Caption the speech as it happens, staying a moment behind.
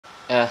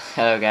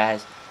Hello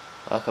guys,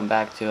 welcome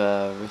back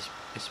to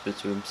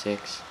Whispers Room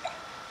 6,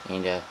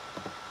 and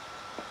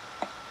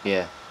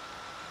yeah,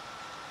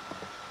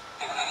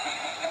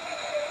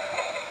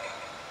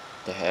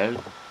 the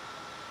hell?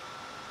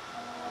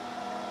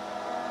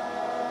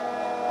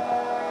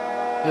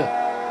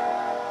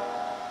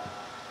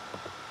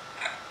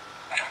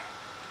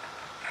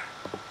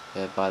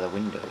 They're by the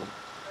window.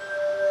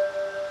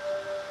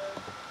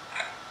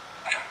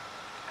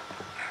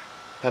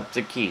 Perhaps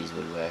the keys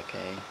would work,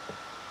 eh?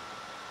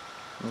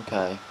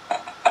 Okay.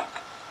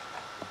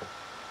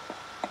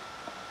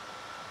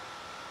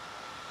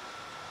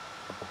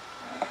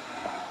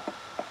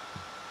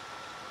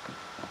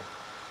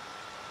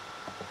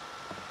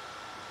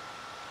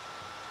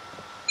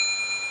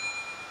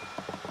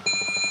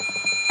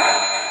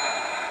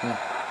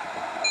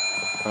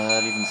 What did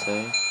that even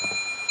say?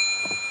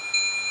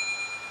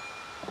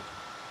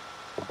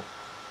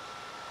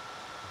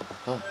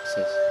 Oh, what's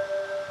this?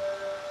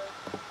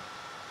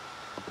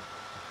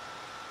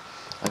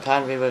 I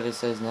can't read what it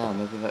says now.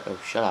 Maybe if I... Oh,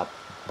 shut up.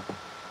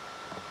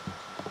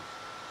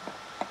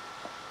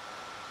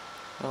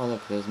 Oh,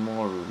 look, there's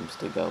more rooms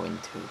to go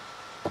into.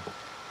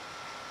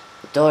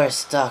 The door is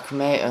stuck,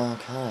 mate.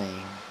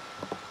 Okay.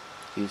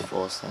 Use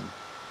force then.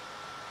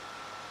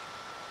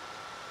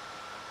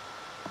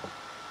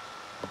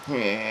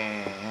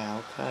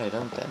 Yeah, okay,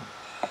 don't then.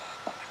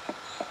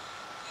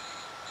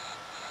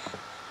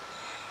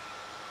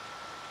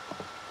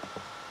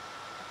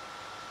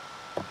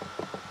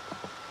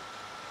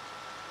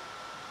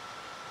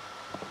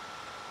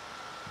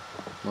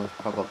 Most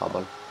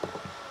probable.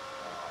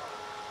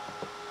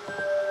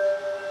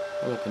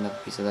 Oh, look, another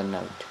piece of the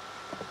note.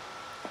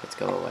 Let's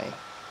go away.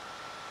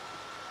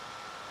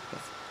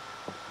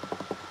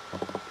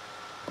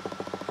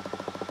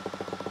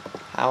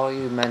 How are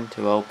you meant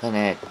to open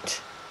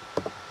it?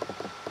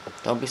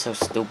 Don't be so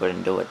stupid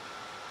and do it.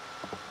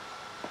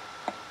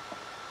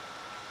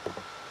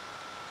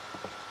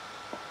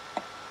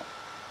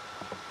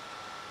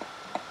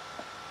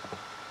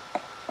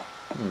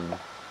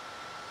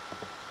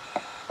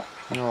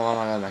 No, what am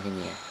I gonna make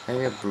in here?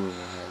 Maybe a broom will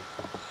help.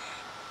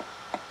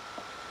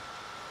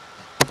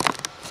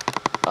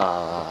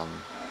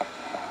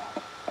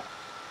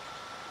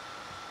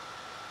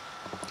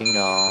 Ding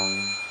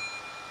dong.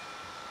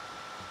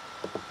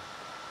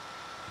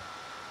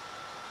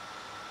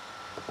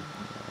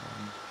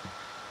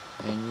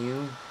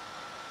 Menu?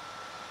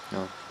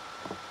 No.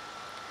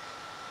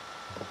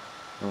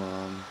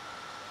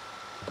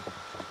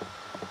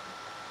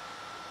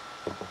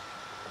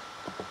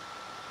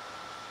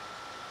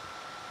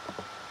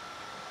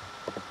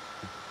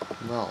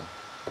 Well.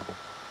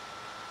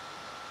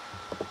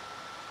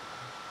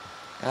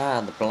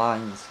 Ah, the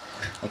blinds.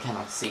 I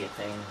cannot see a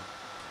thing.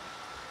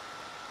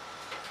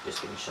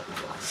 Just gonna shut the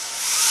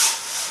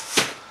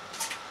blinds.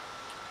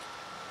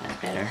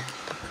 That's better.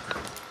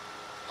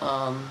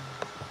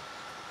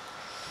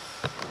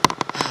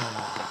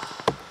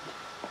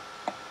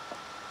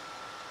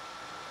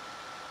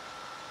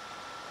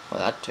 Well,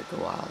 that took a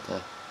while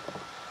to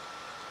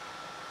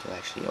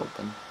actually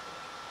open.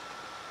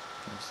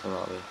 So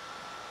are we?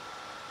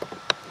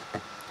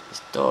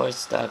 This door is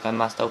stuck. I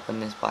must open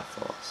this by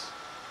force.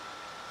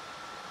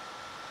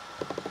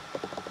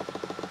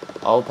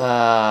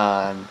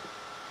 Open.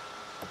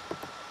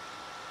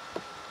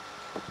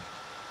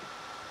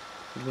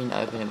 What do you mean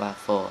open it by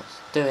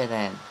force? Do it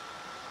then.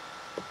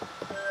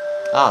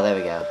 Oh, there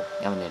we go.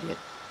 I'm an idiot.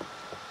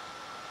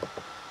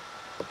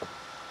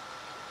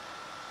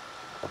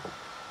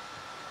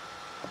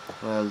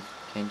 Well,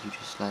 can't you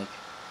just like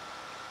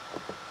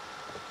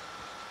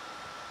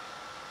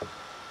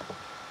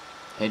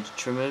hedge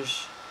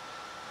trimmers?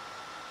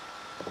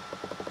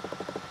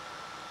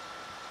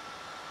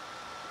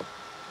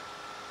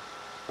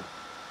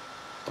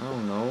 Oh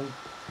no.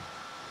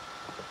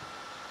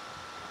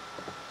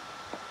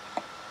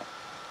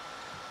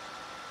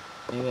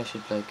 Maybe I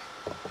should like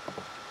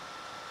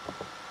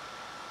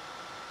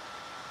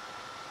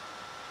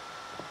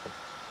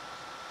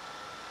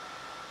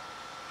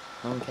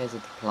no one cares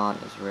if the plant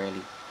is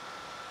really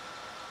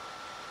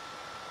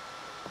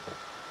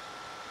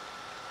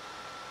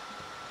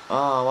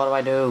oh, what do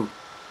I do?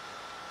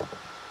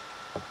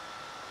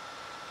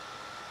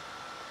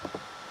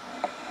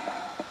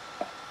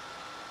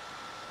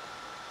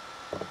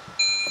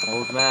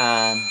 Old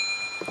man,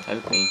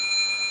 help me.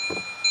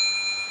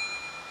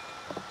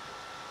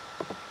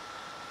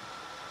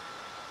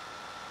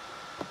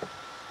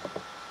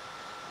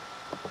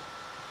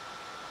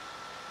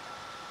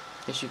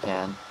 Yes, you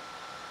can.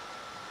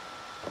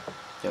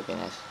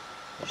 Jokiness.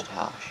 Just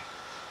harsh.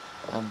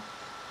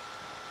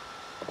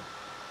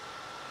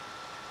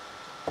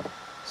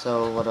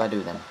 So, what do I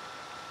do then?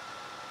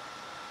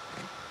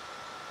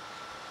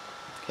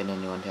 Can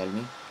anyone tell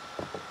me?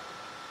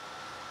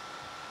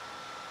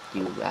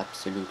 You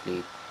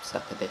absolutely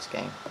suck at this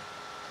game.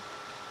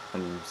 I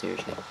mean,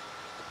 seriously.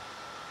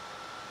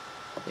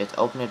 You have to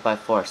open it by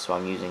force, so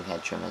I'm using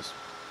head trimmers.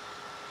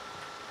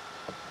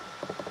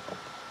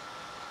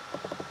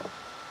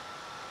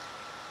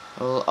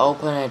 We'll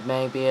open it,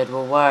 maybe it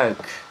will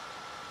work.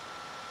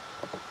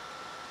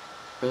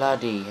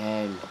 Bloody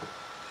hell.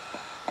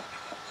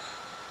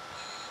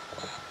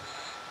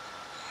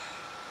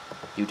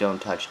 You don't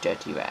touch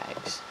dirty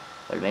rags.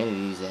 Well, maybe we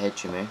use a head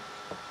trimmer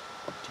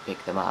to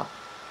pick them up.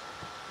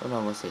 Oh no,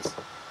 what's this?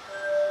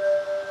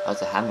 Oh,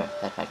 it's a hammer.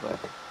 That might work.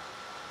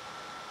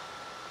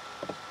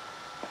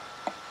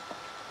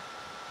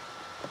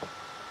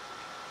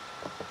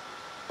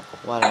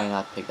 Why did I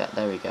not pick that?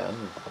 There we go.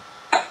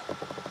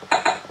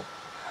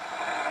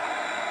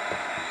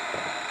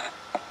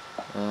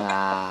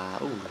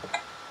 Ooh.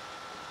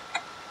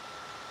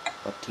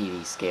 What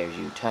TV scares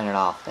you? Turn it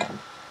off then.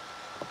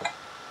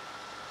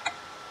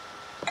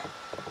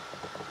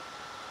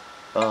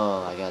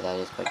 Oh my god, that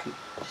is quite creepy.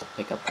 Just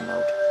pick up the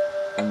note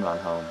and run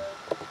home.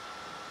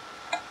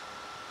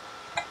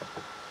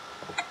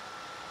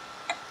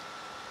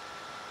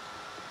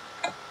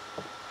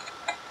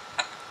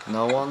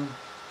 No one?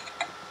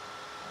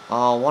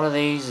 Oh, one of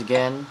these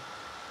again.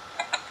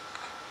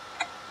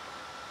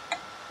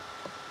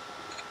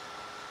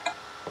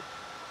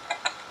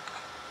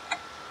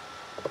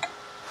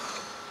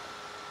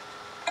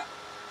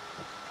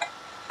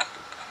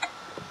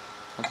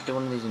 I have to do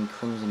one of these in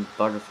Crimson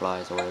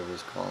Butterflies or whatever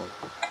it's called.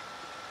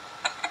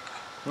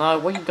 No,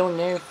 what are you going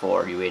there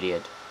for, you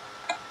idiot?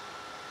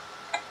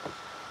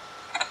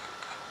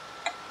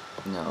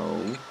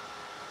 No.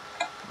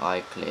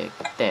 I click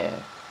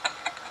there.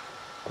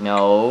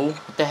 No.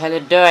 What the hell are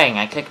you doing?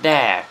 I click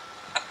there.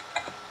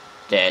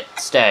 Dead.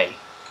 Stay.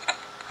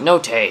 No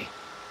T.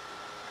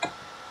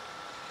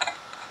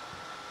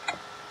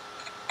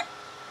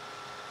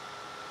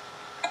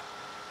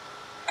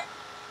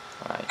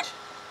 Right.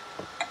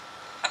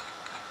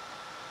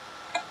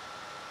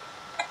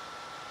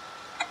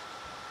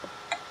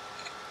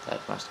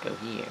 That must go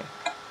here.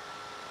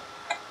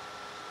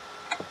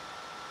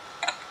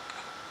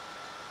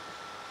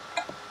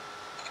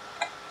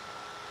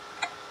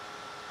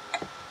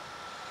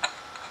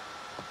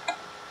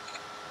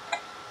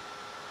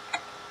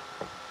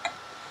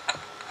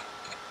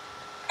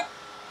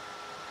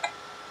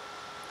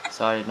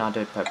 So I did not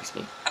do it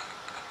purposely.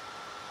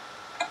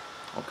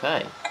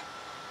 Okay.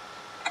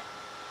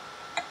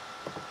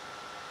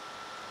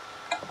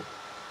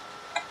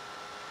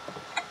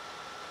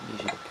 You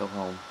should go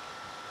home.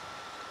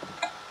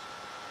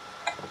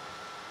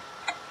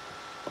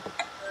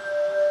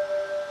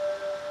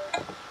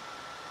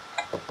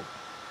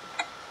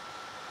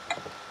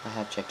 I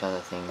have checked other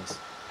things.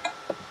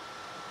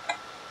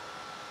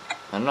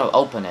 I don't know,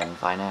 open it and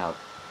find out.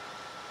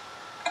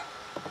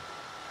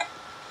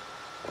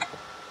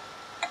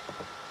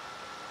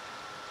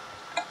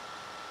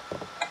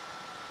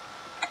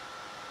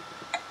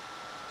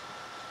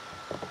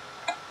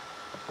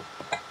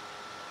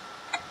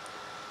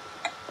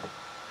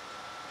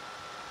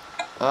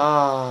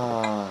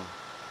 Oh.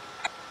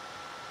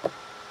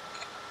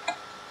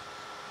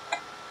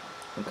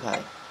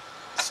 Okay.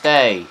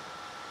 Stay.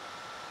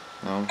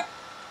 No.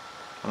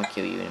 I'm gonna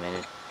kill you in a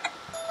minute.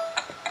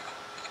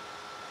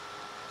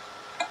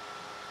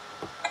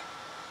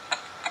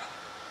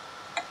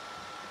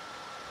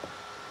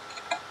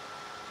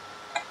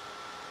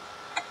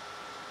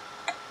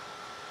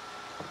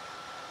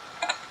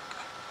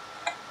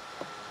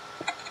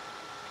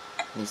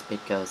 This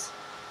bit goes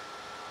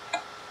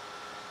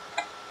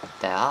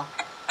there.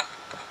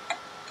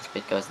 This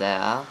bit goes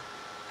there.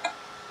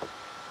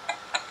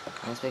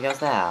 This bit goes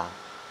there.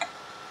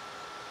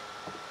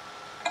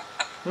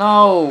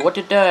 No! What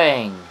are you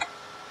doing?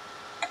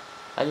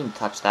 I didn't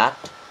touch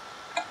that.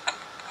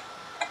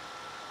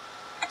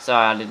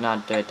 Sorry, I did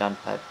not do it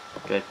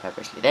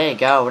purposely. There you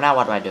go. Now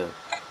what do I do?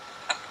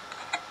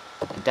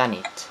 I've done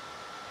it.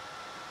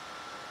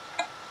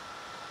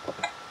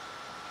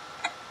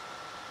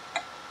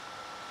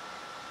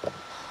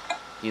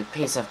 You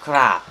piece of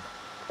crap.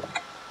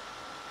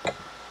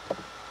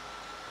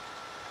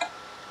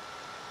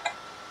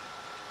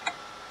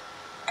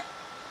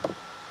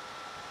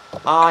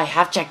 Oh, I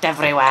have checked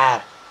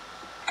everywhere.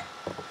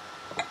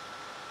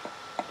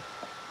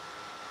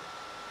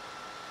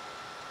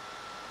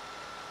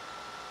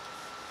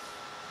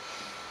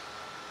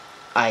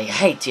 I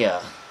hate you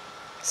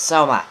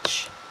so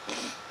much.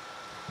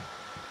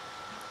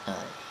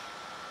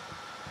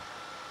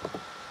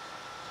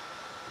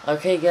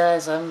 Okay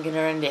guys, I'm gonna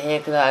end it here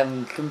because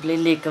I'm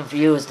completely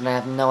confused and I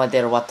have no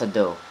idea what to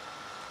do.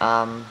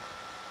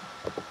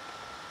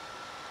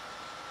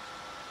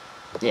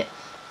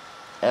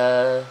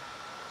 Yeah.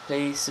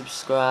 Please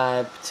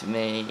subscribe to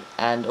me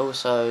and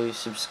also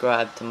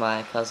subscribe to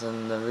my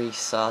cousin, the Reese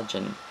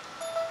Sargent.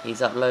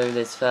 He's uploaded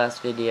his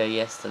first video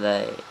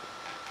yesterday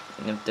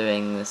of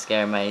doing the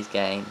Scare Maze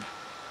game.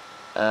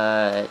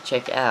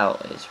 Check it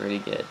out, it's really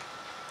good.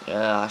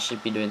 I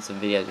should be doing some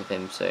videos with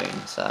him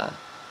soon, so,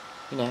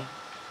 you know,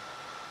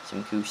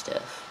 some cool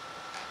stuff.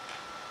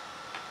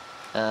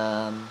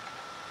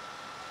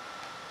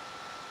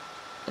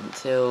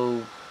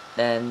 Until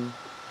then,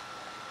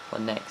 for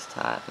next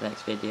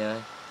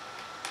video,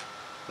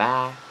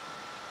 bye.